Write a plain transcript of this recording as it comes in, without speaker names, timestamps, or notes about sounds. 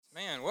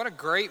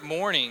Great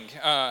morning.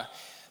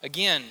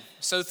 Again,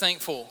 so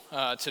thankful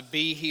to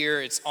be here.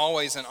 It's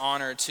always an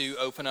honor to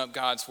open up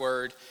God's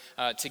Word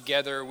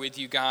together with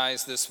you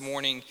guys this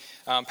morning.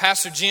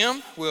 Pastor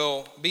Jim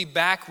will be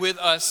back with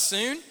us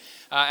soon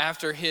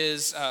after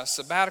his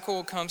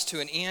sabbatical comes to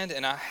an end,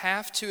 and I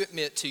have to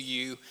admit to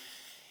you,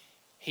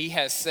 he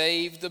has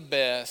saved the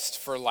best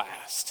for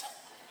last.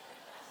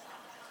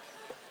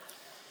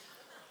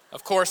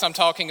 Of course, I'm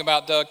talking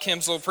about Doug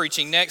Kimsel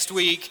preaching next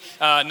week,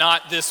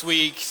 not this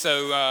week.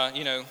 So,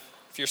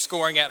 if you're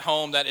scoring at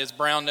home, that is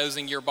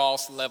brown-nosing your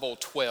boss level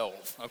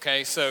 12.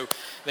 Okay, so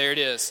there it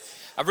is.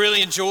 I've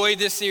really enjoyed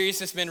this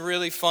series. It's been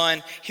really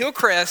fun.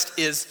 Hillcrest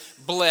is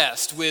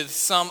blessed with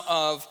some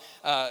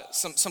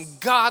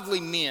godly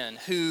men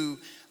who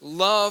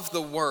love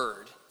the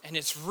Word. And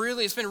it's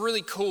been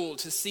really cool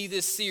to see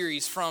this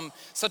series from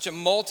such a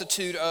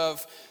multitude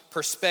of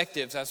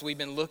perspectives as we've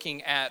been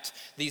looking at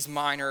these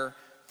minor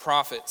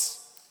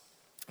prophets.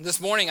 This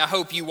morning, I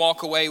hope you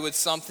walk away with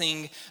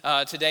something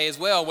today as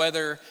well,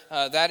 whether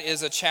that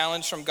is a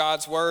challenge from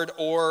God's Word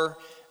or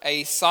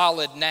a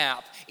solid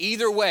nap.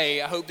 Either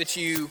way, I hope that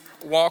you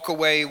walk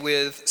away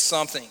with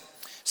something.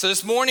 So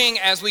this morning,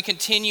 as we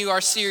continue our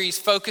series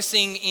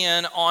focusing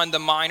in on the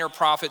minor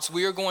prophets,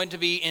 we are going to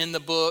be in the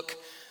book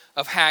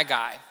of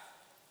Haggai.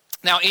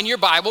 Now, in your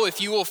Bible, if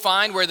you will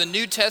find where the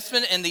New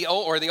Testament and the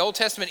Old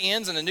Testament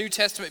ends and the New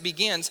Testament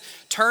begins,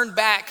 turn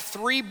back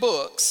 3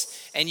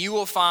 books and you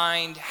will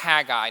find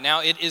Haggai.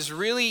 Now, it is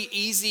really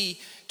easy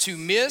to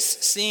miss,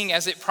 seeing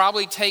as it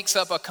probably takes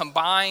up a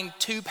combined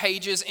 2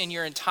 pages in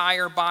your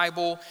entire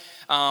Bible,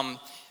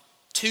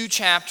 2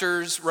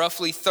 chapters,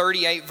 roughly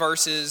 38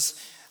 verses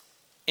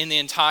in the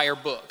entire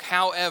book.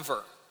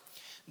 However,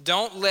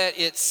 don't let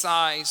its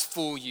size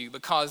fool you,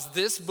 because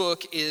this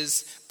book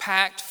is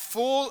packed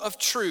full of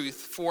truth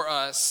for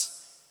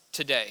us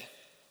today.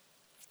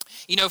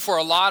 You know, for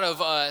a lot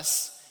of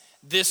us,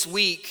 this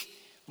week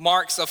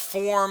marks a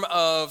form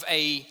of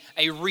a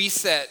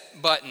reset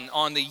button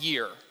on the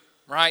year,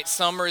 right?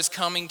 Summer is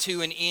coming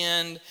to an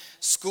end.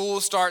 School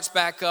starts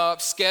back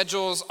up.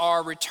 Schedules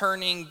are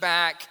returning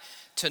back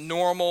to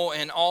normal.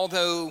 And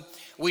although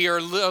we are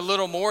a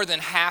little more than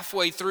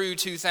halfway through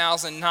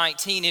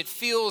 2019, it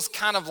feels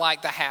kind of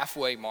like the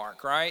halfway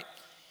mark, right?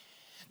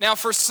 Now,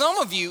 for some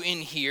of you in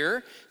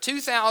here,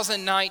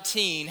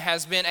 2019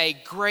 has been a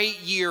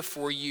great year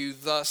for you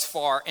thus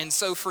far. And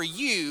so for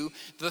you,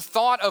 the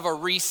thought of a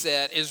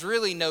reset is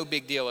really no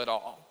big deal at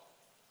all.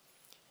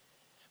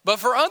 But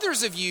for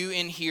others of you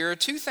in here,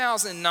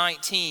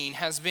 2019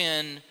 has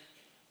been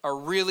a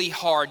really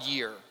hard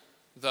year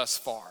thus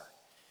far.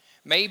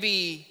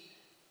 Maybe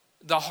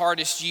the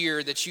hardest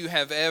year that you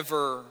have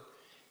ever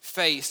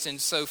faced.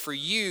 And so for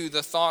you,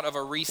 the thought of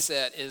a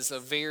reset is a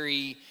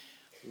very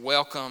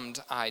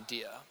welcomed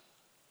idea.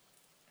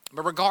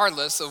 But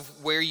regardless of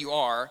where you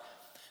are,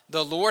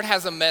 the Lord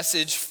has a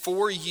message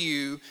for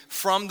you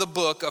from the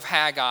book of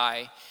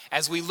Haggai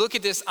as we look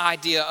at this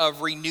idea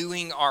of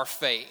renewing our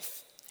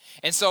faith.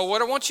 And so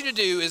what I want you to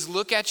do is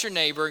look at your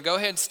neighbor and go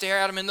ahead and stare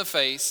at him in the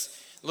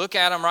face. Look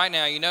at him right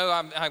now. You know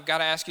I've got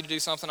to ask you to do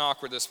something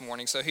awkward this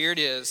morning, so here it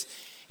is.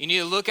 You need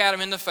to look at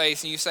him in the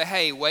face and you say,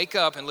 hey, wake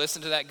up and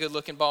listen to that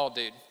good-looking bald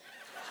dude.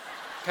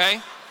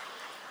 Okay?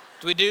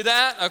 Do we do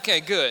that? Okay,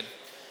 good.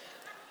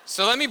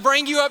 So let me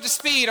bring you up to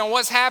speed on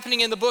what's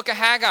happening in the book of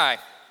Haggai.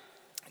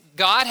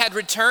 God had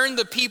returned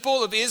the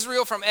people of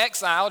Israel from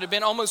exile. It had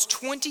been almost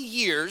 20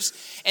 years,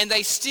 and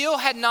they still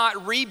had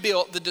not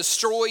rebuilt the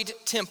destroyed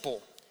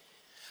temple.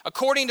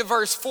 According to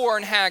verse 4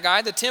 in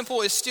Haggai, the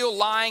temple is still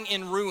lying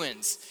in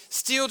ruins,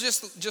 still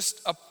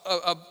just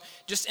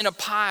in a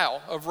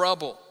pile of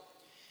rubble.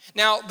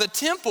 Now, the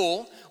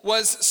temple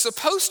was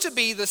supposed to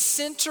be the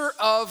center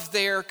of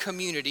their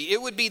community.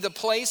 It would be the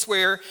place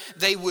where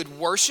they would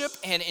worship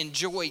and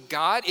enjoy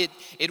God.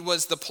 It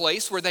was the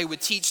place where they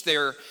would teach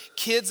their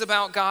kids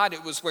about God.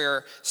 It was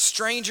where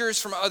strangers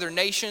from other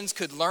nations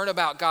could learn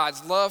about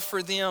God's love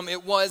for them.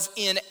 It was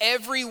in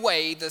every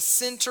way the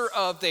center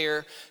of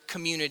their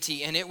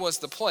community, and it was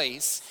the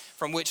place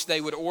from which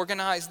they would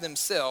organize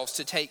themselves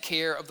to take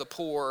care of the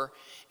poor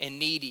and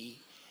needy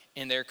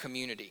in their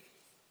community.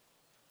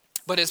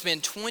 But it's been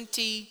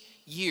 20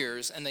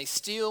 years and they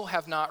still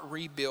have not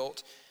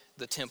rebuilt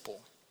the temple.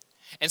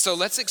 And so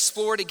let's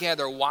explore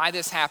together why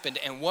this happened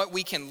and what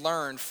we can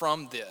learn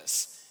from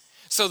this.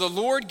 So the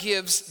Lord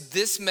gives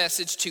this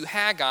message to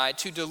Haggai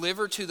to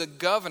deliver to the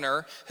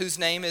governor whose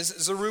name is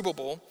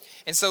Zerubbabel.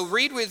 And so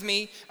read with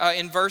me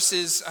in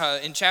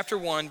chapter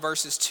 1,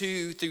 verses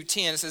 2 through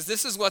 10. It says,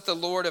 this is what the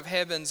Lord of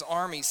heaven's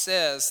army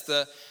says.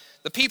 The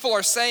people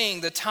are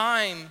saying the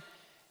time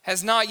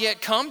has not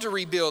yet come to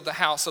rebuild the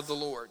house of the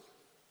Lord.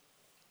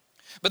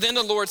 But then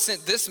the Lord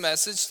sent this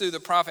message through the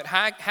prophet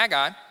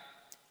Haggai.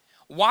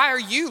 Why are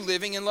you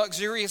living in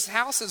luxurious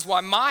houses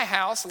while my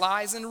house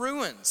lies in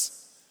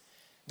ruins?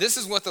 This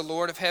is what the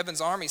Lord of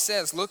heaven's army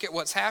says. Look at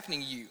what's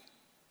happening to you.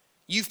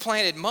 You've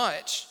planted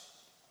much,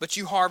 but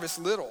you harvest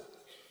little.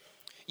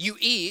 You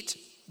eat,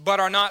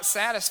 but are not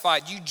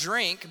satisfied. You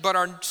drink, but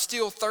are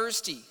still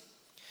thirsty.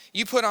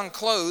 You put on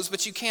clothes,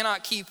 but you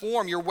cannot keep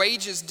warm. Your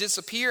wages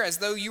disappear as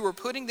though you were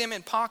putting them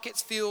in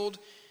pockets filled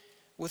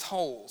with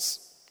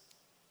holes.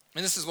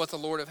 And this is what the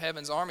Lord of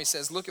Heaven's army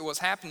says. Look at what's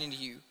happening to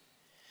you.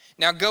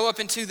 Now go up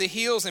into the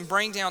hills and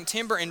bring down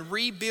timber and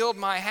rebuild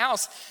my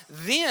house.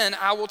 Then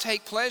I will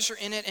take pleasure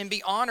in it and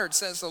be honored,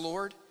 says the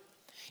Lord.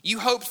 You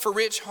hoped for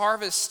rich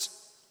harvest,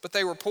 but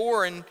they were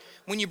poor. And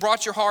when you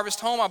brought your harvest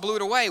home, I blew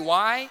it away.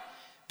 Why?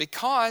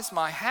 Because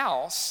my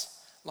house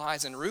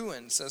lies in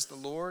ruins, says the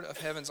Lord of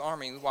Heaven's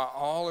army, while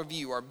all of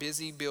you are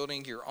busy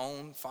building your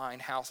own fine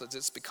houses.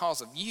 It's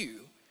because of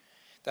you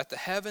that the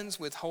heavens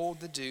withhold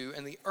the dew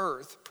and the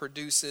earth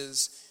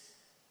produces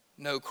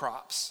no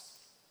crops.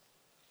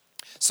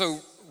 So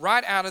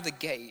right out of the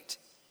gate,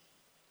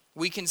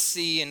 we can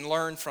see and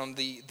learn from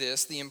the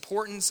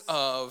importance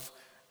of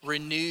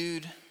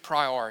renewed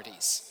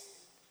priorities.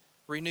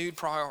 Renewed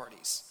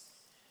priorities.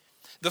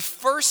 The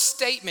first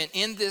statement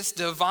in this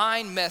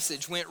divine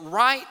message went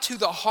right to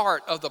the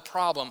heart of the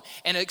problem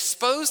and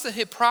exposed the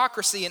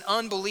hypocrisy and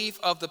unbelief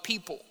of the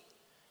people.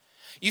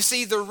 You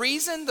see, the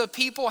reason the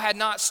people had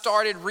not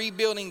started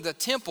rebuilding the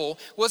temple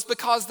was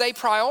because they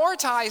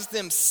prioritized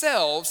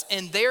themselves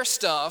and their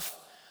stuff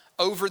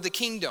over the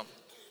kingdom.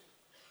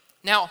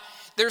 Now,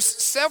 there's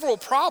several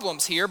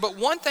problems here, but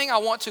one thing I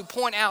want to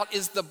point out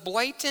is the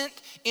blatant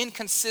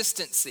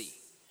inconsistency.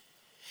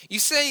 You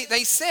see,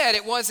 they said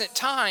it wasn't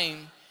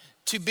time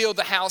to build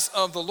the house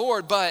of the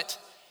Lord, but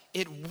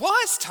it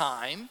was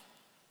time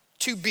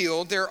to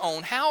build their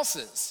own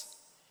houses.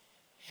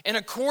 And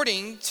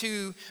according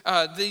to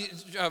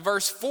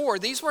verse 4,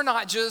 these were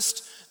not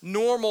just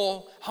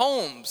normal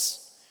homes.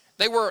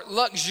 They were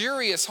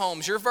luxurious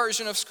homes. Your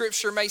version of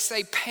scripture may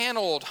say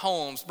paneled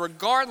homes.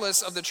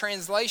 Regardless of the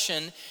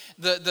translation,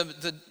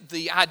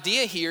 the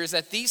idea here is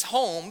that these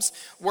homes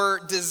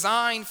were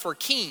designed for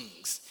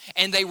kings,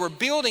 and they were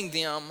building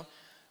them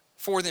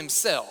for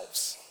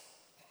themselves.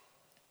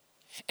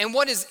 And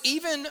what is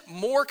even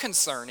more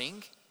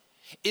concerning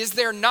is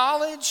their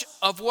knowledge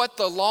of what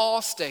the law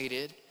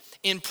stated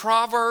in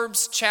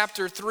Proverbs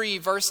chapter 3,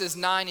 verses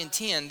 9 and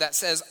 10, that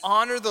says,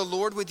 honor the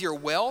Lord with your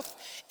wealth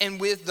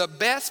and with the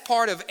best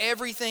part of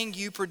everything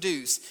you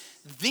produce.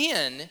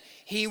 Then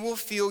he will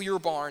fill your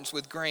barns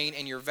with grain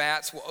and your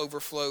vats will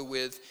overflow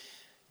with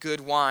good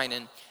wine.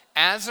 And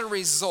as a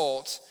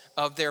result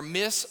of their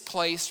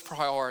misplaced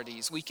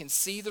priorities, we can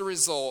see the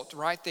result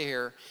right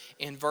there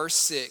in verse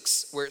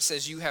 6, where it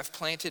says, you have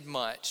planted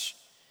much,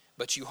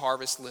 but you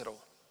harvest little.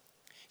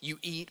 You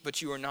eat,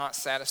 but you are not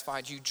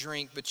satisfied. You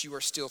drink, but you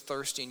are still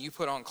thirsty. And you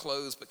put on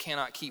clothes, but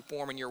cannot keep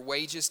warm. And your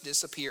wages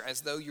disappear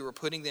as though you were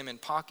putting them in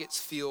pockets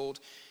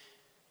filled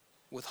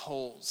with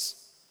holes.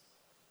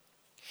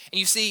 And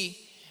you see,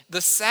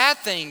 the sad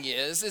thing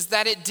is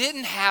that it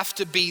didn't have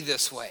to be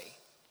this way.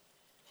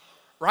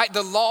 Right?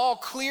 The law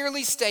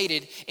clearly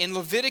stated in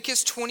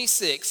Leviticus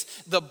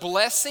 26 the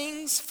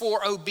blessings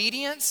for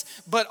obedience,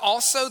 but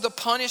also the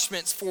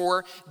punishments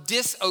for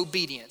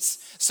disobedience.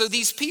 So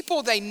these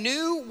people, they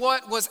knew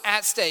what was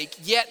at stake,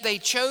 yet they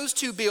chose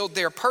to build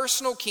their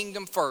personal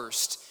kingdom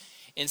first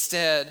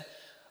instead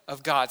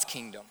of God's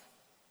kingdom.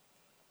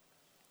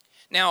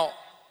 Now,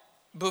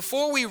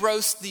 before we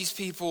roast these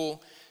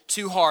people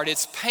too hard,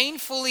 it's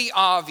painfully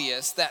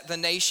obvious that the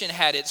nation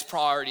had its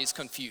priorities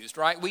confused,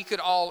 right? We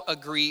could all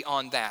agree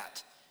on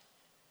that.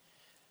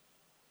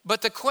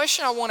 But the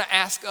question I want to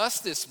ask us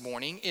this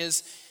morning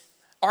is,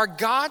 are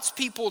God's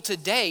people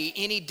today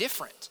any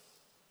different?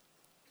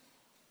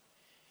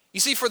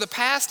 You see, for the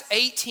past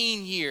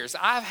 18 years,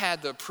 I've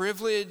had the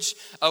privilege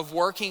of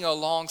working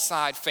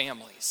alongside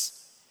families.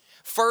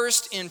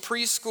 First in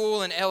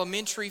preschool and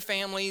elementary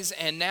families,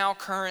 and now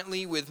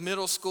currently with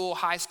middle school,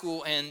 high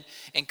school,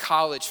 and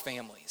college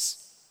families.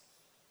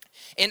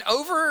 And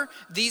over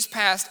these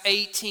past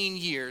 18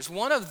 years,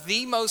 one of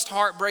the most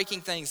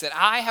heartbreaking things that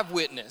I have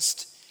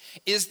witnessed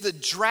is the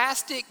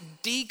drastic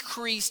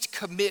decreased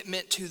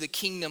commitment to the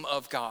kingdom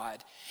of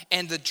God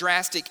and the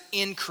drastic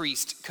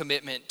increased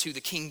commitment to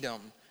the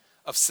kingdom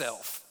of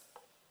self.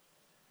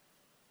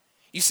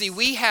 You see,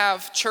 we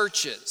have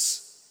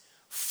churches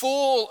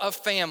full of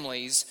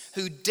families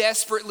who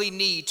desperately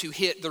need to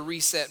hit the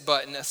reset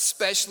button,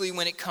 especially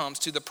when it comes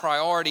to the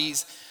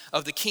priorities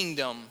of the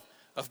kingdom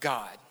of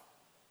God.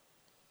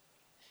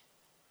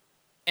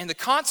 And the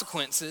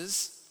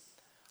consequences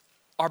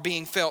are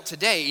being felt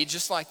today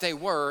just like they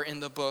were in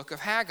the book of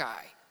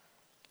Haggai.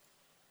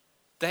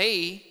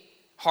 They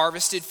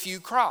harvested few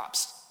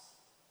crops.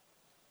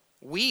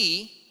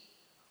 We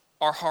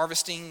are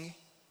harvesting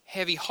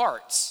heavy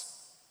hearts.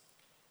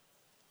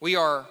 We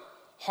are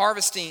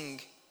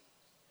harvesting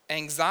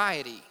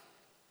anxiety.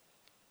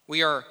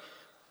 We are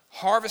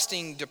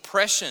harvesting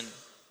depression.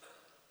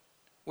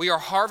 We are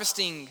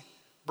harvesting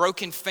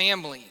broken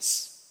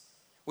families.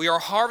 We are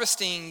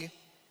harvesting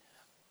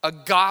a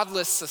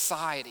godless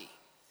society.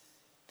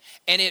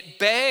 And it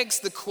begs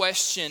the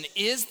question,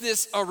 is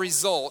this a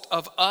result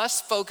of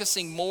us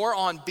focusing more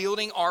on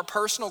building our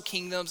personal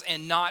kingdoms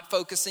and not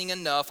focusing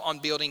enough on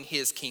building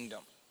His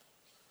kingdom?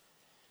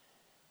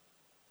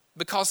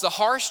 Because the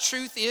harsh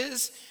truth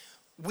is,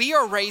 We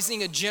are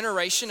raising a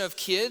generation of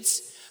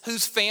kids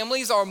whose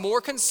families are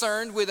more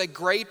concerned with a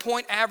grade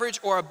point average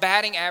or a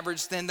batting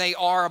average than they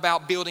are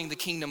about building the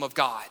kingdom of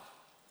God.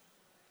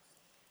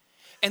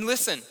 And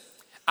listen,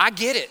 I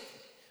get it.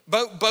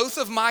 Both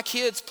of my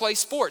kids play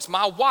sports.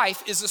 My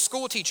wife is a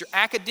school teacher.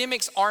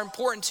 Academics are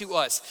important to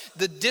us.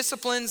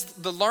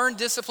 The learned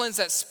disciplines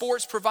that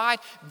sports provide,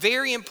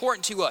 very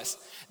important to us.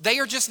 They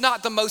are just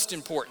not the most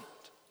important.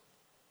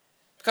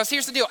 Because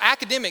here's the deal,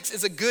 academics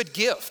is a good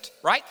gift,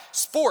 right?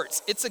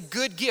 Sports, it's a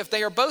good gift.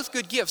 They are both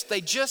good gifts. They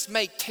just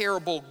make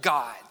terrible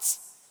gods.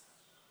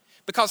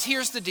 Because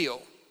here's the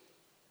deal.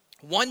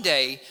 One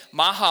day,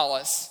 my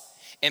Hollis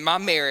and my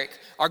Merrick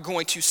are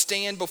going to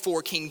stand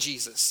before King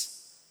Jesus.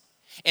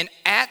 And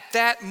at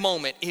that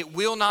moment, it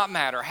will not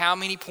matter how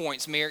many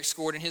points Merrick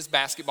scored in his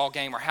basketball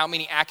game or how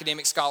many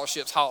academic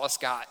scholarships Hollis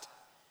got.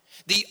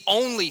 The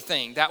only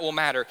thing that will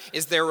matter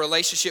is their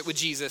relationship with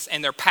Jesus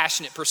and their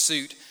passionate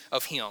pursuit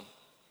of him.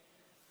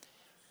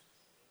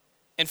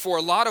 And for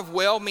a lot of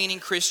well-meaning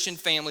Christian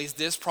families,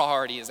 this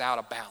priority is out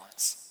of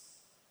balance.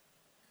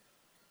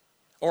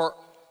 Or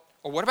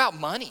what about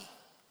money,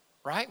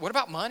 right? What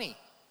about money?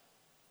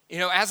 You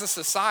know, as a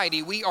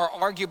society, we are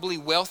arguably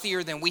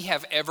wealthier than we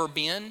have ever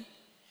been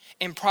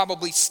and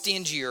probably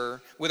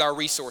stingier with our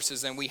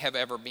resources than we have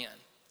ever been.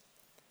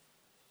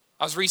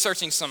 I was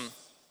researching some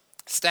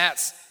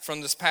stats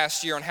from this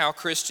past year on how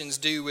Christians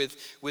do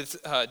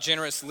with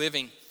generous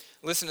living.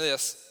 Listen to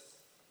this.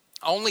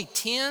 Only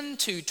 10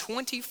 to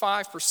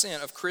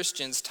 25% of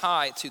Christians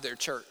tithe to their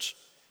church.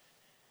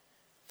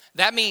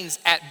 That means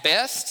at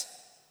best,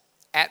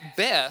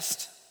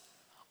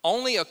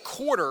 only a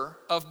quarter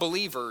of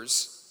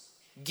believers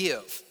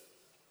give.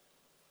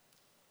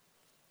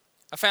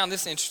 I found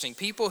this interesting.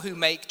 People who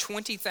make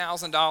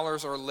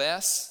 $20,000 or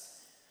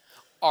less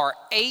are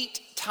 8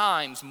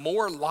 times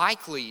more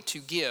likely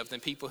to give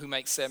than people who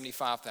make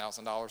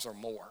 $75,000 or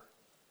more.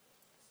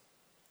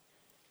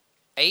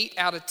 8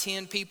 out of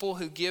 10 people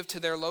who give to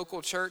their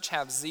local church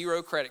have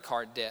 0 credit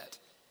card debt.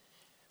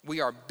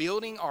 We are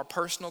building our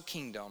personal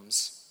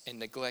kingdoms and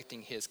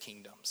neglecting his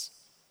kingdoms.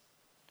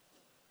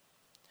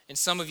 And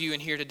some of you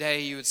in here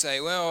today, you would say,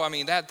 well, I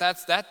mean,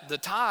 that's the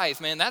tithe,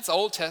 man, that's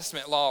Old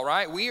Testament law,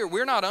 right?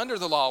 We're not under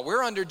the law.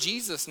 We're under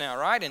Jesus now,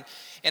 right?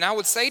 And I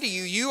would say to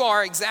you, you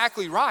are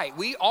exactly right.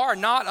 We are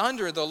not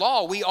under the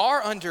law. We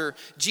are under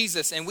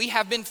Jesus, and we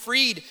have been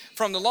freed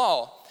from the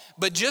law.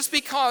 But just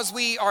because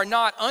we are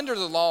not under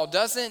the law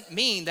doesn't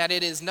mean that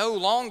it is no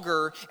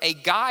longer a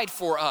guide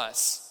for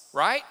us,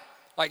 right?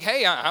 Like,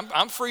 hey,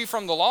 I'm free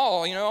from the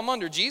law. You know, I'm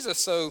under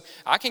Jesus, so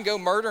I can go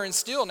murder and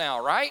steal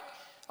now, right?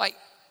 Like,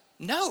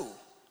 no.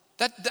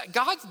 That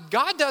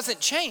God doesn't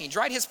change,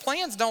 right? His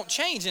plans don't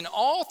change. And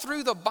all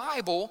through the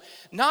Bible,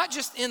 not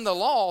just in the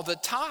law, the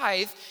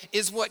tithe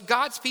is what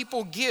God's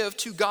people give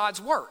to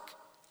God's work.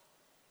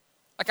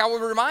 Like, I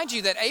would remind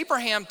you that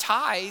Abraham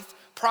tithed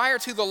prior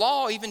to the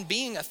law even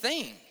being a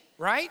thing,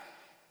 right?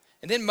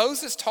 And then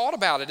Moses taught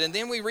about it. And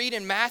then we read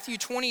in Matthew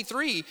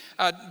 23,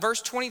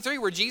 verse 23,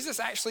 where Jesus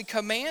actually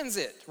commands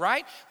it,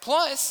 right?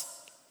 Plus,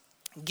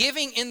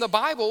 giving in the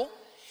Bible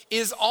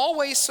is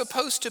always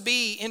supposed to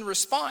be in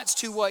response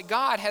to what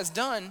God has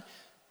done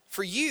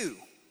for you.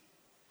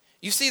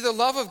 You see, the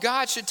love of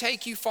God should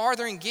take you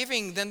farther in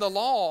giving than the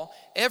law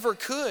ever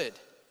could.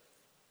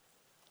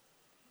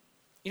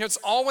 You know, it's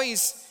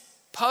always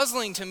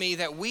puzzling to me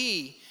that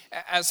we,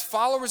 as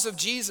followers of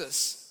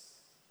Jesus,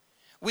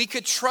 we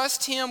could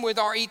trust him with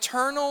our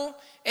eternal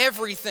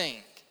everything,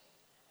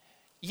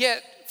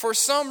 yet for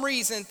some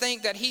reason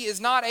think that he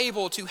is not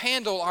able to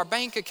handle our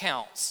bank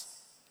accounts.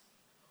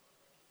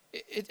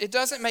 It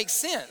doesn't make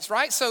sense,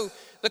 right? So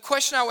the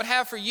question I would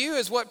have for you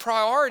is, what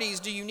priorities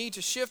do you need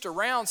to shift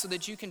around so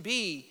that you can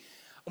be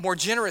a more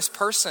generous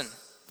person?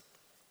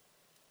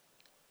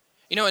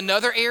 You know,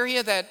 another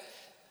area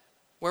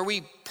where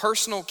we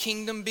personal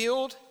kingdom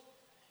build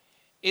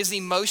is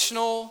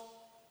emotional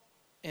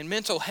and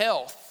mental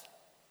health.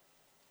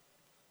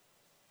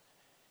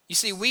 You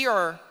see, we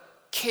are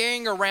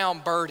carrying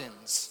around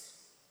burdens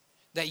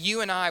that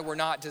you and I were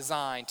not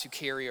designed to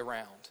carry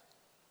around.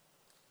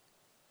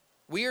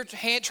 We are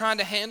trying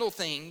to handle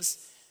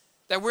things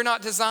that we're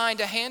not designed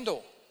to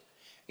handle.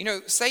 You know,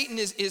 Satan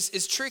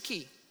is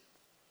tricky.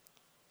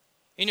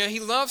 You know, he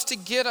loves to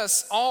get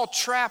us all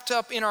trapped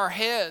up in our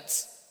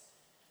heads.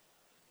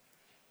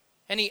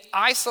 And he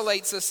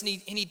isolates us, and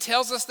he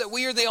tells us that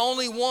we are the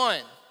only one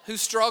who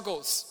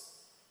struggles.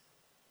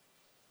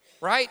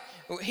 Right?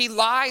 He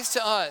lies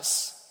to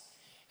us.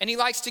 And he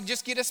likes to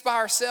just get us by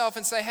ourselves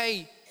and say,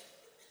 hey,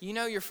 you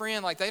know your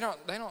friend, like they don't,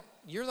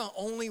 you're the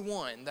only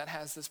one that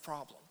has this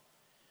problem.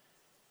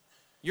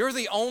 You're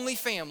the only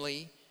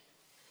family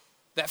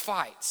that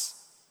fights.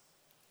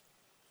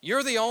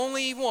 You're the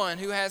only one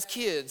who has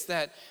kids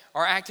that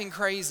are acting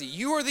crazy.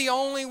 You are the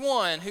only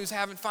one who's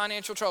having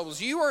financial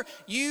troubles. You.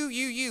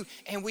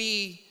 And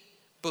we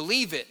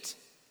believe it.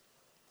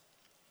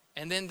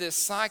 And then this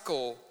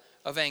cycle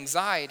of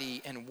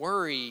anxiety and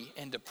worry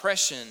and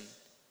depression,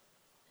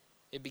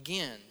 it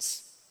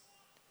begins.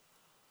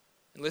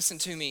 And listen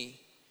to me.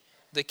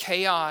 the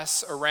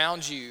chaos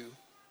around you,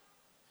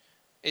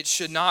 it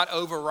should not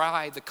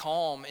override the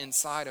calm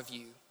inside of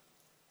you.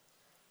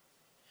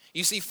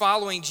 You see,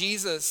 following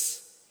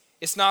Jesus,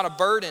 it's not a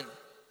burden.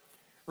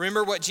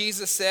 Remember what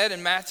Jesus said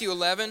in Matthew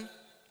 11,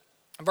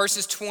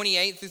 verses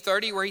 28 through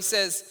 30, where he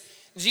says,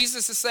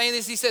 Jesus is saying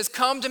this, he says,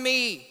 "Come to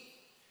me,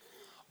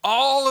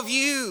 all of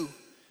you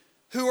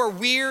who are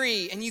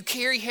weary and you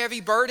carry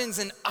heavy burdens,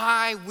 and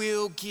I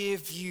will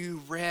give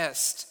you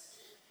rest.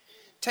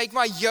 Take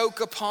my yoke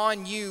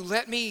upon you.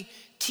 Let me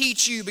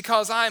teach you,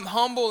 because I am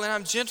humble and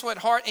I'm gentle at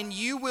heart, and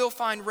you will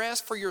find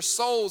rest for your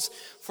souls.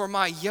 For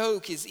my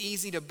yoke is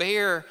easy to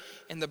bear,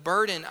 and the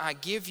burden I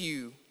give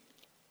you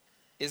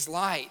is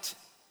light."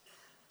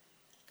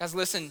 Guys,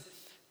 listen,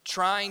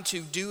 trying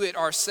to do it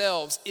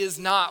ourselves is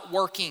not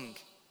working.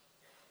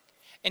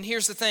 And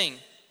here's the thing.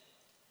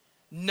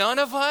 None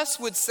of us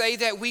would say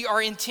that we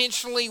are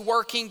intentionally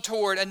working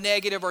toward a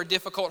negative or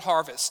difficult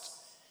harvest.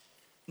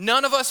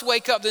 None of us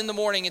wake up in the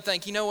morning and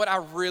think, you know what, I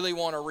really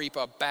want to reap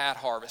a bad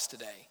harvest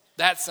today.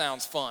 That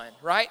sounds fun,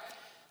 right?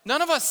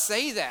 None of us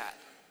say that.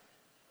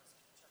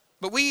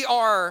 But we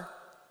are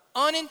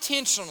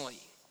unintentionally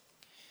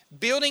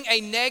building a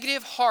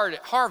negative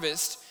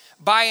harvest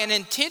by an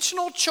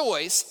intentional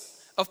choice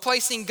of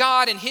placing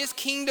God and his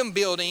kingdom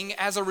building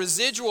as a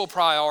residual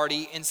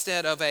priority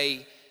instead of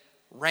a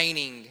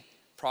reigning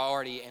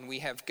priority. And we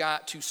have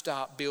got to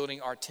stop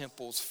building our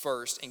temples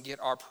first and get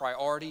our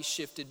priorities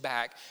shifted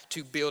back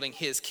to building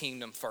his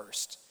kingdom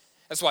first.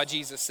 That's why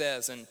Jesus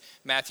says in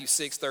Matthew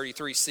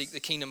 6:33, "Seek the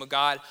kingdom of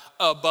God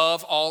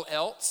above all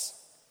else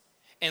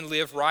and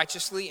live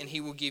righteously, and he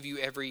will give you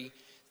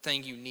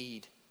everything you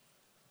need."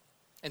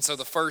 And so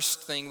the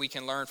first thing we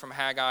can learn from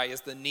Haggai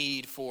is the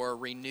need for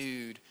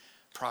renewed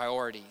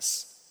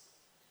priorities.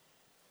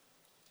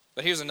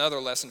 But here's another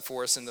lesson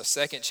for us in the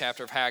second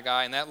chapter of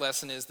Haggai, and that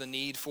lesson is the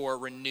need for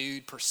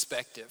renewed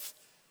perspective.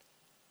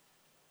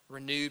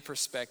 Renewed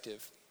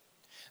perspective.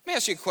 Let me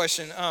ask you a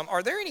question.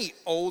 Are there any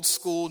old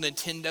school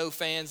Nintendo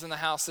fans in the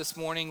house this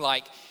morning?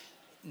 Like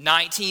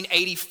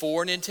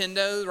 1984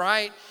 Nintendo,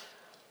 right?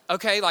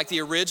 Okay, like the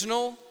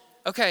original?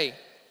 Okay,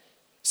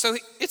 so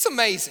it's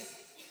amazing.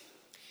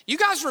 You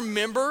guys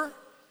remember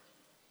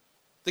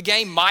the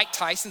game Mike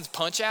Tyson's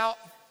Punch-Out?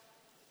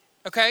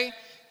 Okay?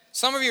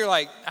 Some of you are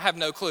like, I have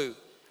no clue.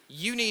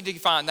 You need to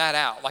find that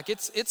out. Like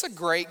it's a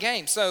great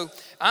game. So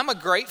I'm a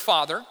great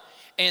father,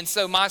 and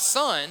so my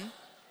son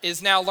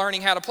is now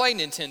learning how to play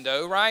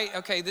Nintendo, right?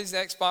 Okay, these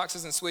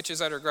Xboxes and Switches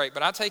that are great,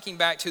 but I take him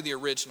back to the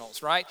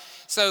originals, right?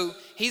 So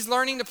he's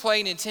learning to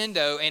play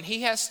Nintendo, and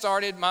he has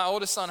started, my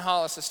oldest son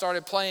Hollis has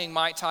started playing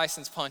Mike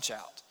Tyson's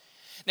Punch-Out.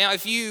 Now,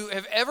 if you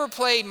have ever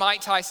played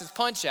Mike Tyson's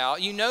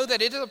Punch-Out, you know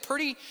that it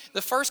is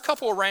the first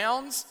couple of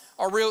rounds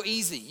are real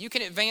easy. You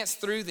can advance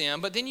through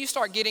them, but then you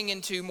start getting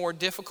into more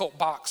difficult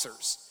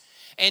boxers.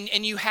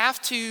 And you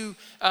have to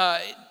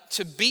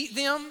beat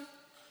them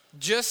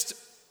just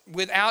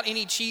without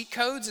any cheat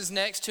codes is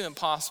next to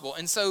impossible.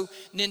 And so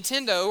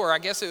Nintendo, or I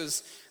guess it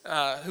was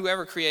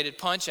whoever created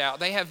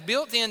Punch-Out, they have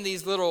built in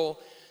these little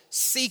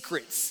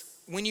secrets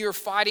when you're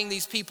fighting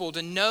these people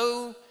to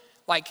know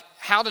like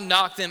how to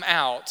knock them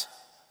out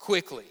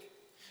quickly.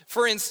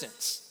 For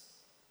instance,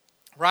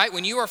 right,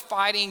 when you are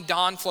fighting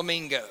Don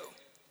Flamingo,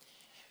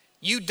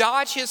 you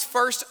dodge his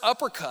first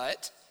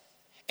uppercut,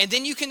 and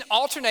then you can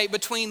alternate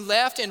between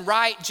left and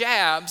right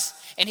jabs,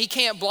 and he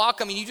can't block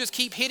them, and you just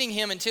keep hitting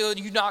him until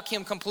you knock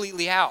him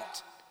completely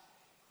out,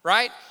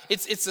 right?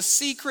 It's a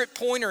secret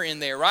pointer in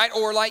there, right?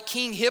 Or like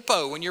King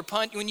Hippo, when you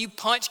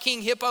punch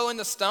King Hippo in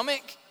the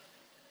stomach,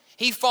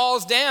 he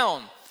falls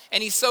down,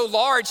 and he's so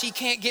large he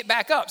can't get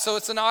back up, so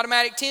it's an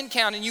automatic 10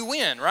 count, and you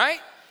win, right?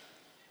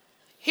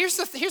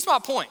 Here's my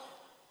point.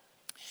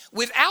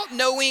 Without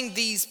knowing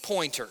these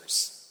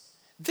pointers,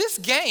 this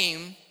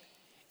game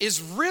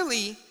is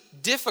really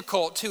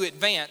difficult to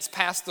advance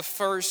past the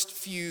first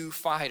few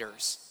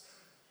fighters.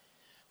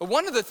 But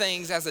one of the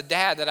things as a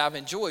dad that I've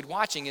enjoyed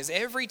watching is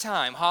every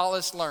time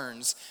Hollis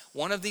learns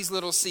one of these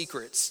little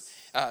secrets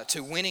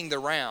to winning the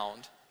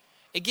round,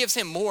 it gives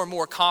him more and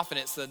more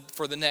confidence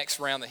for the next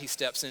round that he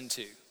steps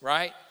into,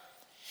 right?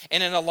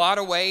 And in a lot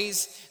of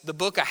ways, the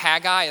book of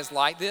Haggai is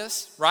like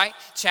this, right?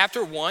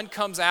 Chapter 1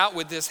 comes out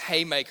with this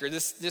haymaker,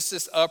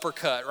 this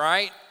uppercut,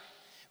 right?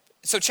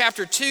 So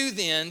chapter 2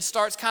 then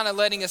starts kind of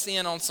letting us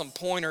in on some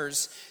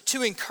pointers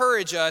to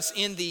encourage us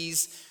in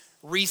these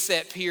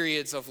reset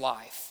periods of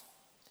life.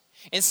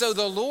 And so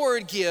the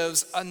Lord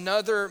gives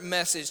another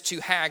message to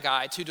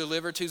Haggai to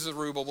deliver to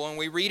Zerubbabel, and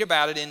we read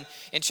about it in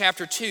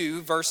chapter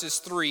 2, verses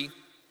 3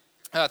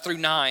 through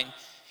 9.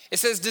 It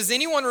says, "Does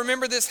anyone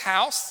remember this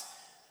house,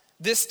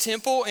 this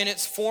temple in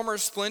its former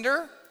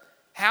splendor?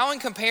 How in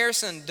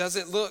comparison does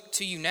it look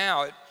to you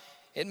now?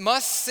 It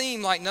must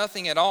seem like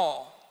nothing at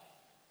all.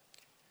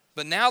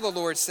 But now the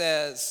Lord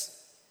says,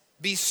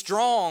 be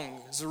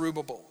strong,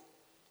 Zerubbabel.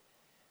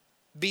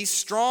 Be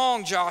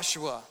strong,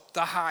 Joshua,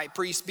 the high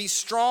priest. Be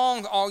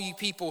strong, all you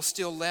people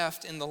still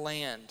left in the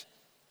land.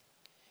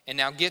 And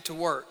now get to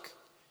work,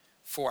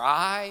 for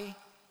I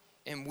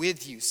am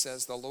with you,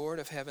 says the Lord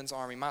of heaven's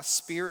army. My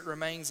spirit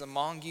remains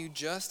among you,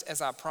 just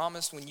as I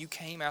promised when you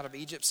came out of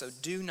Egypt. So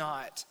do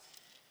not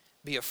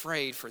be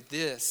afraid, for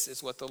this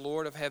is what the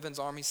Lord of heaven's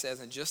army says.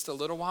 In just a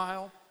little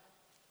while,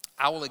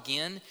 I will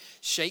again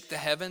shake the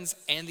heavens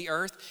and the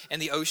earth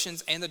and the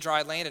oceans and the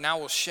dry land, and I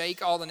will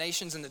shake all the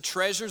nations, and the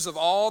treasures of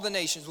all the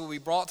nations will be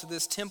brought to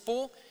this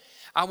temple.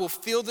 I will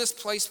fill this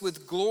place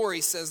with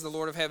glory, says the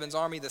Lord of heaven's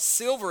army. The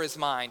silver is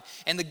mine,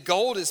 and the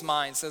gold is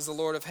mine, says the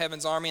Lord of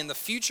heaven's army. And the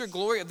future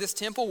glory of this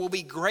temple will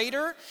be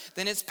greater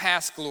than its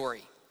past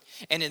glory.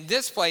 And in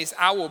this place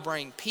I will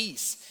bring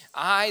peace.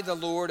 I, the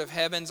Lord of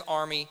heaven's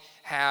army,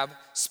 have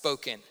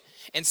spoken.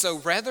 And so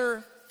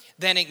rather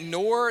than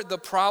ignore the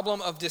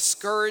problem of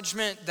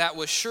discouragement that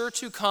was sure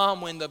to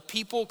come when the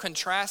people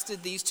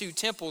contrasted these two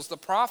temples, the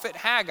prophet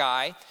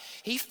Haggai,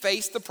 he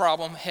faced the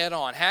problem head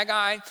on.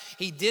 Haggai,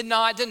 he did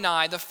not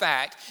deny the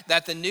fact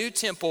that the new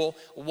temple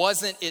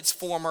wasn't its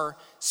former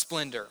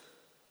splendor,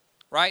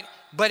 right?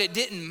 But it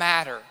didn't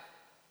matter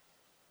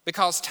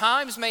because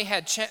times may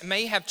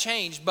have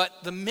changed, but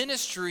the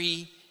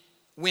ministry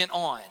went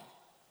on.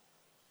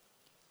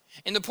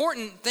 And the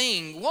important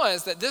thing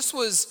was that this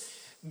was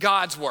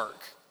God's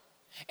work,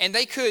 and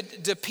they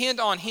could depend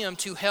on him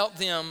to help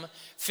them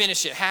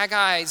finish it.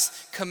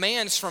 Haggai's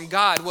commands from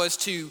God was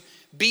to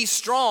be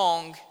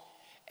strong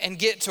and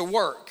get to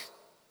work.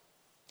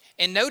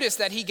 And notice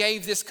that he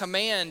gave this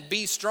command,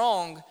 be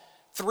strong,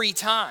 3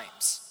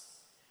 times.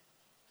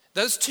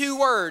 Those 2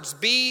 words,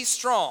 be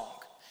strong,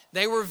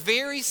 they were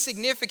very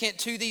significant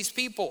to these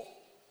people.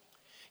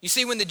 You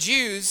see, when the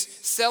Jews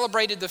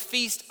celebrated the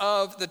Feast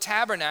of the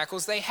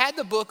Tabernacles, they had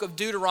the book of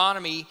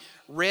Deuteronomy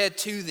read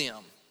to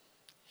them.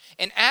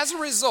 And as a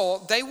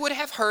result, they would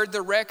have heard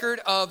the record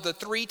of the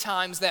 3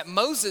 times that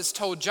Moses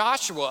told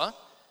Joshua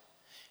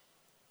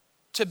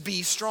to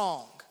be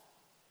strong.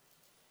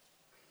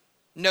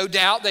 No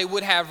doubt they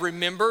would have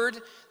remembered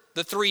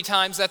the 3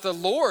 times that the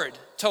Lord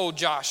told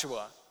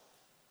Joshua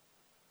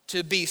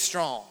to be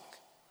strong.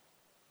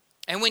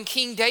 And when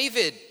King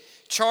David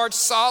charged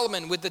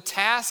Solomon with the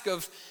task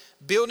of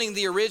building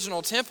the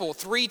original temple,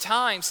 3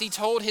 times he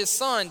told his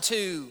son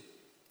to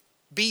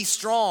be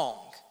strong.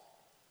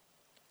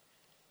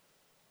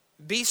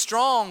 Be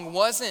strong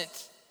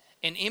wasn't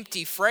an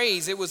empty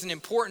phrase. It was an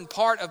important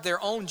part of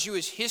their own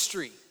Jewish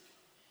history.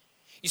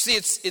 You see,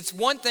 it's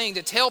one thing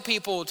to tell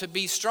people to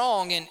be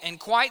strong and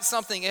quite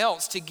something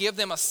else to give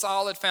them a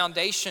solid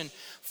foundation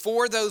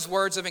for those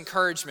words of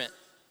encouragement.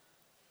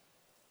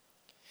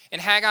 And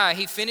Haggai,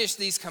 he finished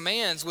these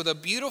commands with a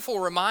beautiful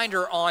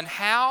reminder on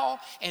how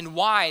and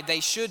why they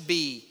should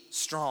be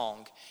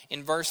strong.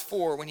 In verse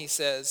 4, when he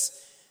says,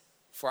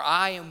 "For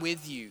I am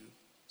with you,"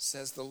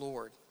 says the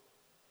Lord.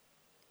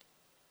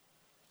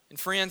 And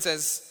friends,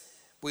 as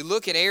we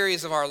look at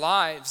areas of our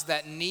lives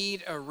that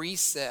need a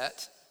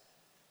reset,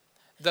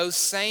 those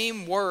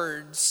same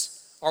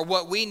words are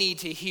what we need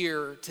to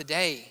hear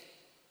today.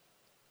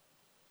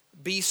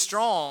 Be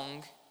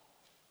strong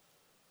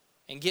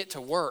and get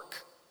to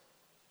work.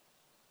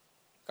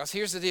 Because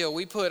here's the deal,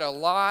 we put a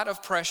lot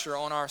of pressure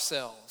on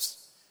ourselves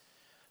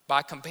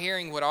by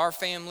comparing what our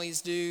families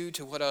do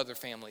to what other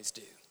families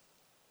do.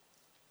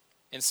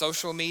 And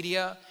social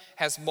media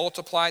has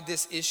multiplied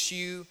this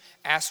issue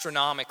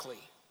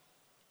astronomically.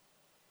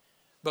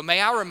 But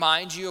may I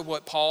remind you of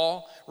what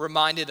Paul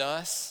reminded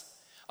us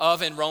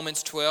of in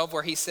Romans 12,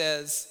 where he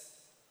says,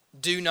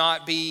 "Do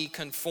not be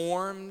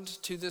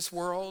conformed to this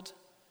world,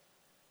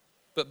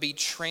 but be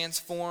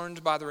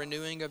transformed by the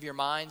renewing of your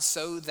mind,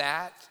 so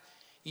that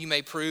you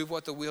may prove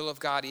what the will of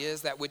God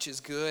is, that which is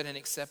good and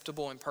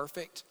acceptable and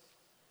perfect."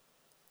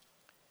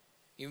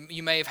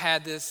 You may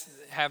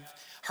have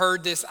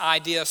heard this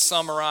idea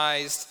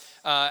summarized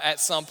at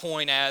some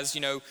point as,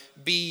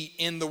 be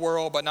in the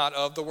world but not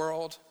of the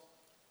world.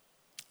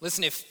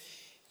 Listen, if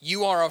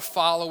you are a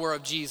follower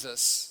of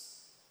Jesus,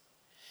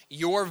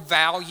 your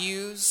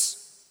values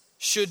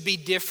should be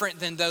different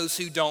than those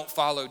who don't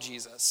follow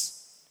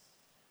Jesus.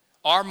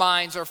 Our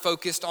minds are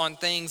focused on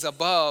things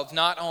above,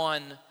 not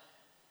on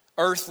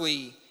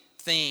earthly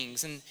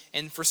things.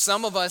 And for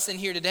some of us in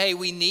here today,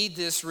 we need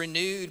this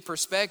renewed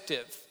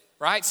perspective,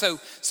 right? So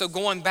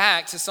going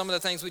back to some of the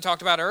things we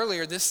talked about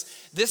earlier,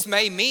 this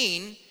may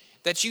mean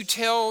that you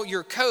tell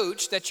your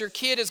coach that your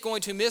kid is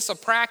going to miss a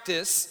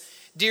practice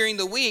during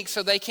the week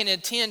so they can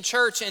attend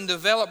church and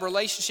develop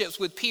relationships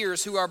with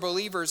peers who are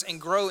believers and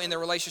grow in their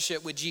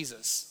relationship with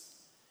Jesus.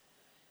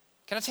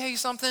 Can I tell you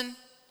something?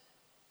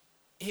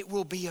 It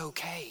will be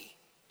okay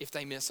if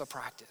they miss a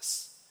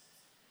practice.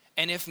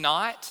 And if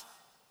not,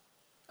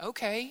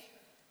 okay,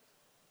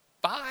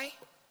 bye,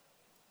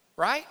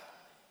 right?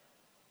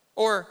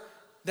 Or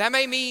that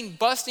may mean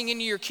busting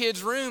into your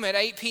kid's room at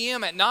 8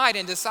 p.m. at night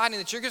and deciding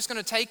that you're just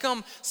going to take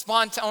them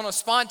on a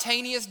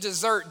spontaneous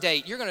dessert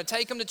date. You're going to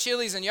take them to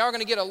Chili's and y'all are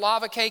going to get a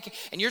lava cake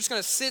and you're just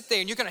going to sit there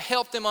and you're going to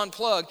help them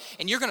unplug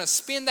and you're going to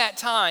spend that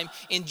time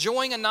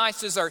enjoying a nice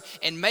dessert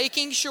and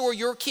making sure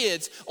your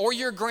kids or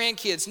your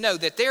grandkids know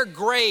that their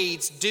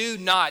grades do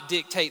not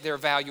dictate their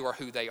value or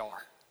who they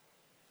are.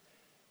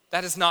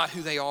 That is not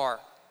who they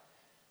are.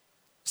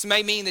 This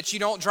may mean that you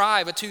don't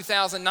drive a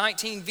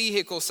 2019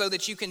 vehicle so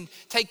that you can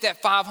take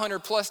that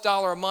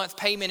 $500+ a month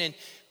payment and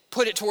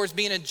put it towards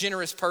being a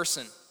generous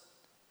person.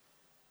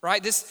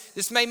 Right?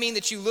 This may mean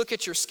that you look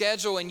at your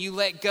schedule and you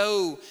let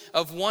go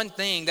of one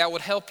thing that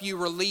would help you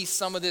release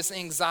some of this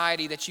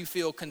anxiety that you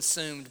feel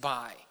consumed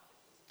by.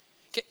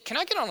 Can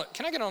I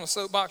get on a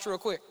soapbox real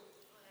quick?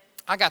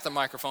 I got the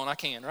microphone, I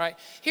can, right?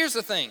 Here's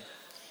the thing.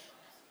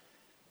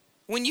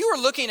 When you are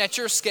looking at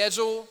your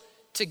schedule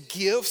to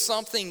give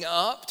something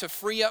up, to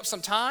free up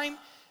some time,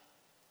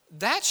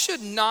 that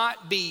should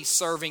not be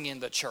serving in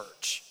the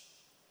church.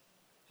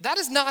 That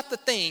is not the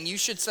thing. You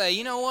should say,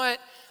 you know what?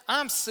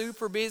 I'm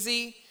super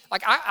busy.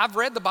 Like I've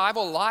read the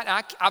Bible a lot.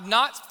 I've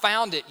not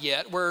found it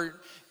yet where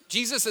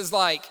Jesus is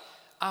like,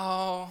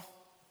 oh,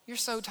 you're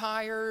so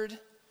tired.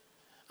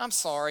 I'm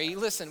sorry.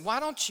 Listen, why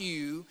don't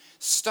you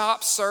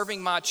stop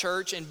serving my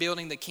church and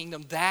building the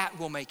kingdom? That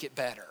will make it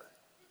better.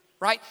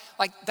 Right?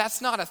 Like that's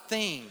not a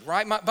thing,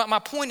 right? But my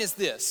point is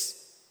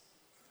this.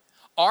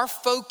 Our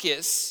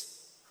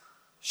focus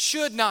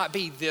should not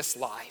be this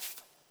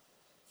life.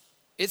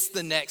 It's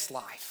the next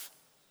life.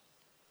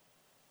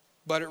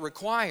 But it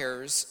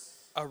requires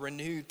a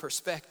renewed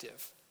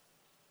perspective.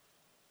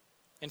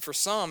 And for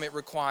some, it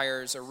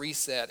requires a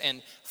reset.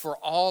 And for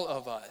all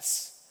of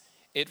us,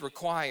 it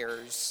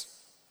requires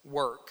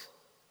work.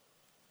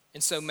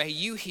 And so may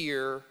you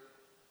hear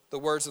the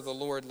words of the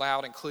Lord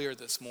loud and clear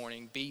this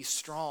morning. Be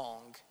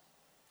strong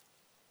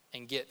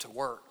and get to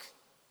work.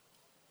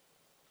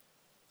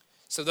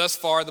 So thus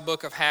far, the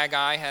book of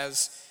Haggai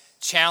has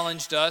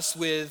challenged us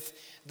with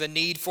the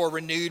need for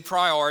renewed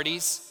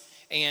priorities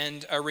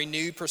and a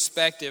renewed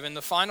perspective. And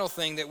the final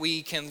thing that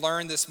we can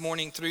learn this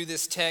morning through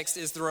this text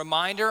is the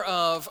reminder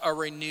of a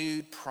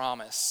renewed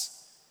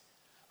promise.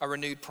 A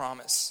renewed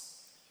promise.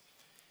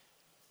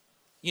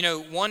 You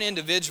know, one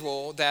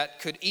individual that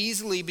could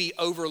easily be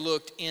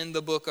overlooked in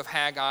the book of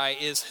Haggai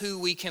is who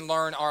we can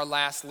learn our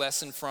last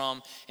lesson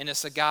from, and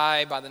it's a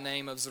guy by the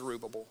name of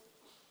Zerubbabel.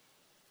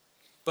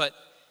 But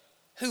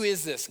who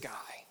is this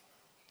guy?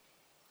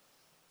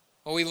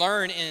 Well, we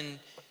learn in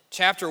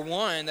chapter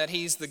 1 that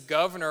he's the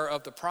governor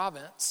of the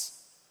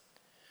province.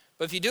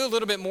 But if you do a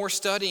little bit more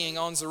studying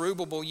on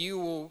Zerubbabel, you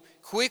will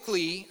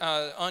quickly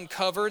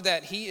uncover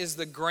that he is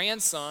the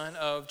grandson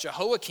of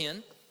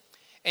Jehoiakim,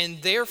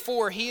 and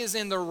therefore he is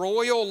in the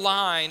royal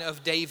line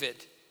of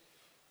David.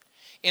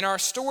 In our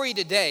story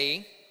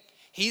today,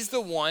 he's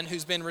the one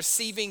who's been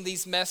receiving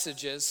these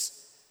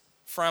messages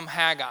from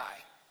Haggai.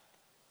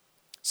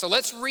 So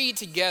let's read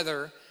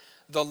together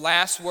the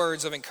last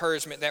words of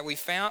encouragement that we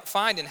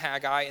find in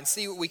Haggai and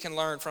see what we can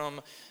learn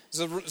from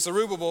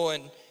Zerubbabel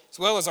and as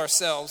well as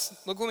ourselves.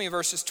 Look with me at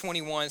verses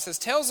 21. It says,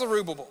 "Tell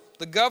Zerubbabel,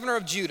 the governor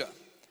of Judah,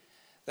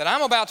 that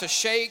I'm about to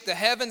shake the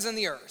heavens and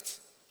the earth,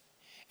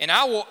 and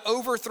I will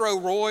overthrow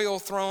royal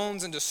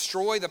thrones and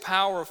destroy the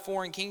power of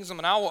foreign kingdoms,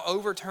 and I will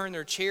overturn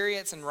their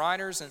chariots and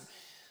riders, and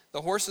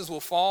the horses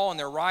will fall and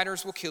their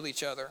riders will kill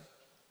each other.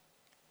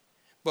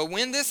 But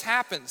when this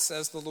happens,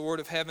 says the Lord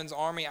of heaven's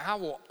army, I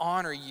will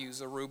honor you,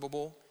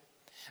 Zerubbabel.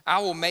 I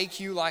will make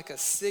you like a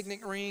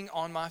signet ring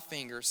on my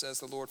finger, says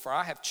the Lord, for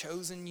I have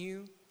chosen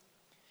you,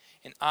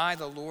 and I,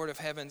 the Lord of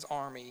heaven's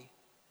army,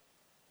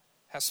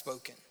 have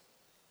spoken."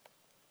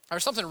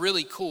 There's something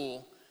really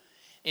cool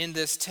in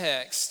this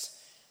text.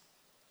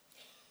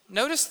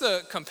 Notice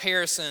the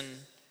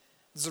comparison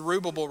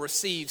Zerubbabel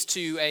receives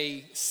to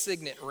a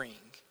signet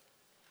ring.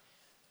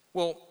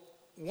 Well,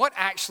 what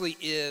actually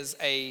is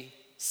a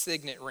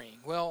signet ring?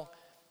 Well,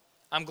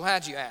 I'm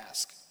glad you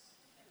asked.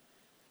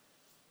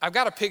 I've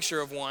got a picture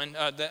of one.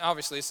 That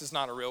obviously, this is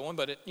not a real one,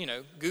 but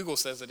Google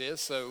says it is.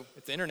 So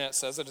if the internet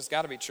says it, it's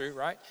got to be true,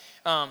 right?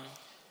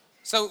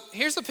 So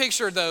here's the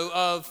picture, though,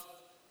 of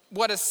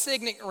what a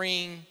signet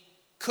ring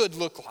could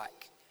look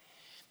like.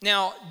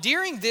 Now,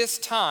 during this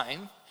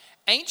time,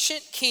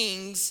 ancient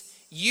kings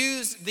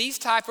used these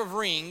type of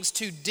rings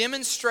to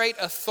demonstrate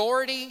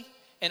authority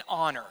and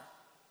honor.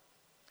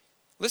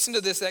 Listen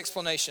to this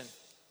explanation.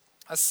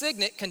 A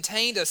signet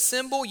contained a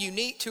symbol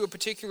unique to a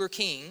particular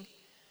king,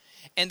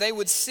 and they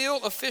would seal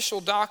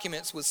official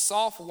documents with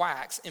soft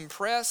wax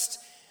impressed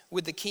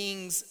with the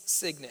king's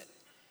signet,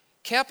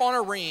 kept on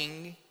a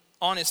ring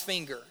on his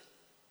finger.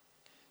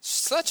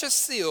 Such a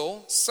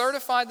seal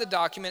certified the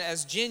document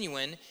as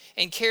genuine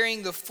and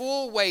carrying the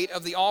full weight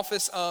of the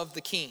office of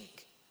the king.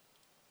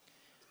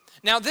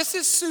 Now, this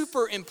is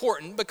super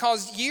important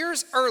because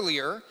years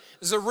earlier,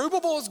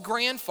 Zerubbabel's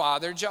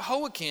grandfather,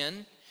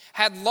 Jehoiakim,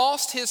 had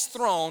lost his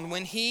throne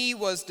when he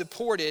was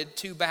deported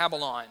to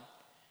Babylon.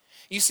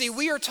 You see,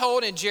 we are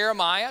told in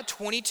Jeremiah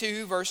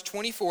 22, verse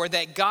 24,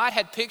 that God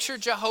had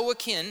pictured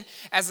Jehoiakim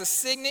as a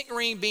signet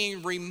ring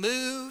being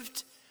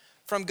removed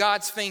from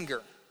God's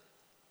finger.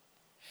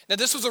 Now,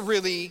 this was a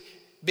really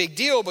big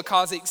deal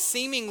because it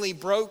seemingly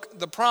broke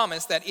the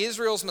promise that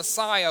Israel's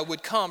Messiah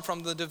would come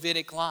from the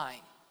Davidic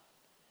line.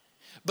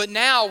 But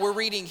now we're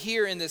reading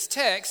here in this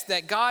text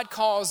that God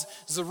calls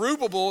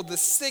Zerubbabel the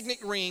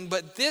signet ring,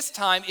 but this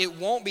time it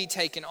won't be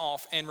taken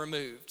off and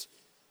removed.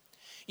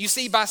 You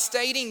see, by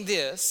stating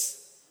this,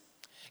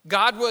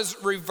 God was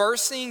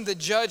reversing the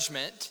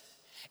judgment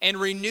and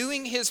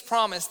renewing his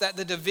promise that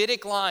the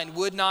Davidic line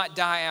would not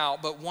die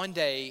out, but one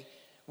day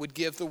would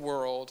give the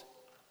world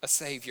a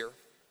Savior.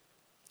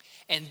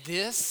 And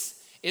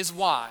this is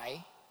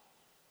why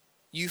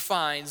you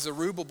find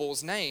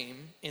Zerubbabel's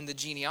name in the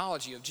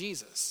genealogy of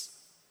Jesus.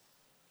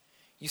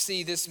 You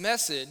see, this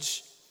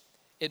message,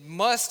 it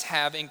must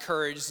have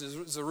encouraged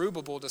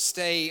Zerubbabel to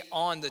stay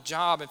on the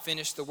job and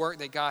finish the work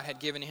that God had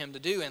given him to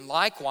do. And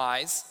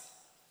likewise,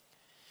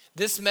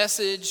 this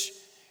message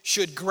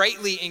should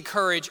greatly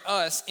encourage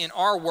us in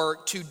our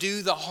work to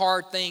do the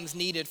hard things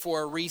needed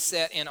for a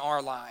reset in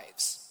our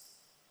lives.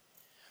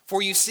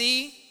 For you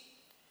see,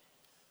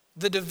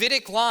 the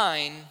Davidic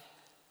line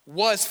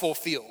was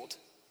fulfilled,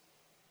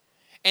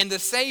 and the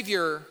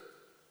Savior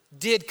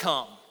did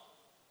come.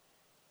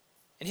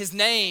 And his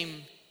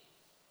name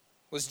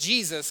was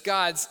Jesus,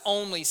 God's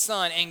only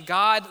Son, and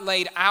God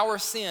laid our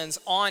sins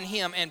on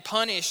him and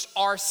punished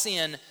our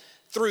sin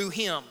through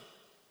him.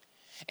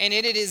 And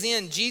it is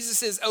in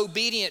Jesus'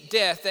 obedient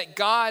death that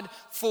God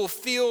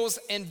fulfills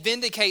and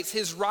vindicates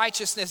his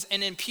righteousness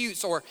and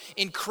imputes or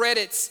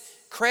credits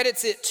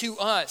it to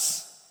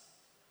us.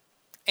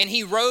 And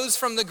he rose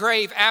from the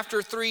grave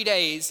after 3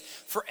 days,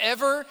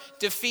 forever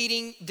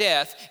defeating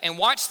death. And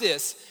watch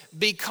this,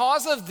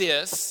 because of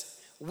this,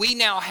 we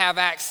now have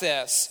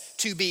access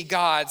to be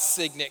God's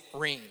signet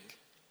ring.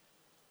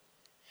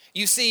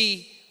 You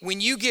see,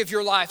 when you give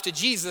your life to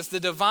Jesus, the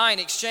divine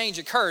exchange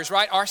occurs,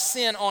 right? Our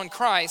sin on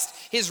Christ,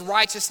 his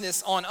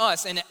righteousness on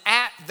us. And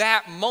at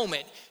that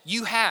moment,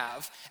 you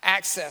have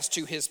access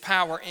to his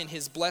power and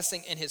his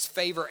blessing and his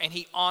favor, and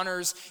he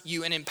honors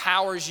you and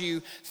empowers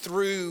you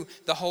through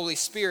the Holy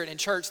Spirit. And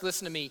church,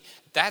 listen to me,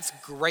 that's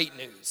great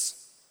news.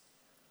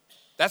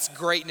 That's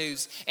great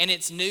news. And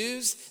it's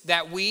news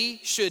that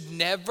we should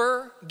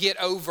never get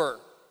over.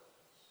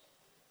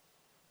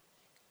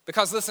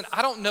 Because listen,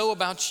 I don't know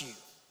about you,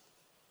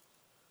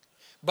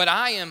 but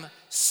I am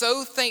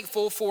so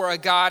thankful for a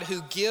God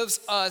who gives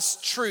us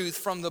truth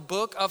from the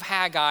book of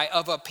Haggai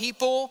of a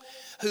people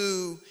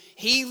who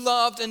he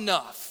loved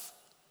enough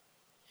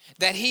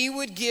that he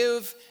would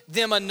give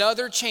them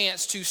another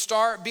chance to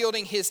start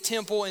building his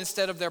temple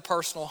instead of their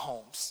personal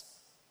homes.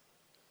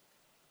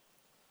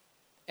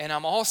 And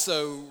I'm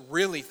also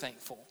really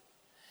thankful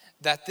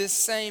that this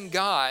same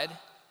God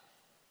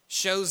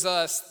shows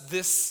us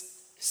this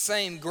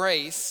same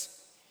grace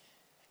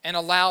and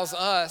allows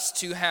us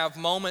to have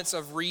moments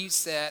of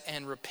reset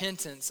and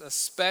repentance,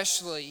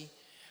 especially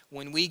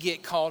when we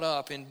get caught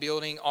up in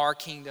building our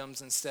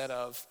kingdoms instead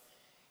of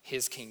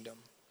his kingdom.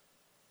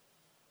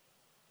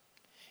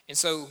 And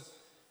so,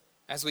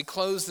 as we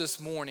close this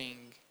morning,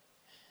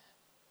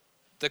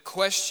 the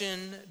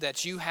question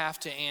that you have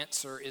to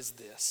answer is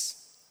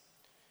this: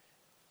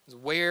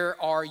 where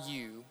are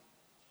you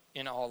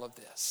in all of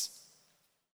this?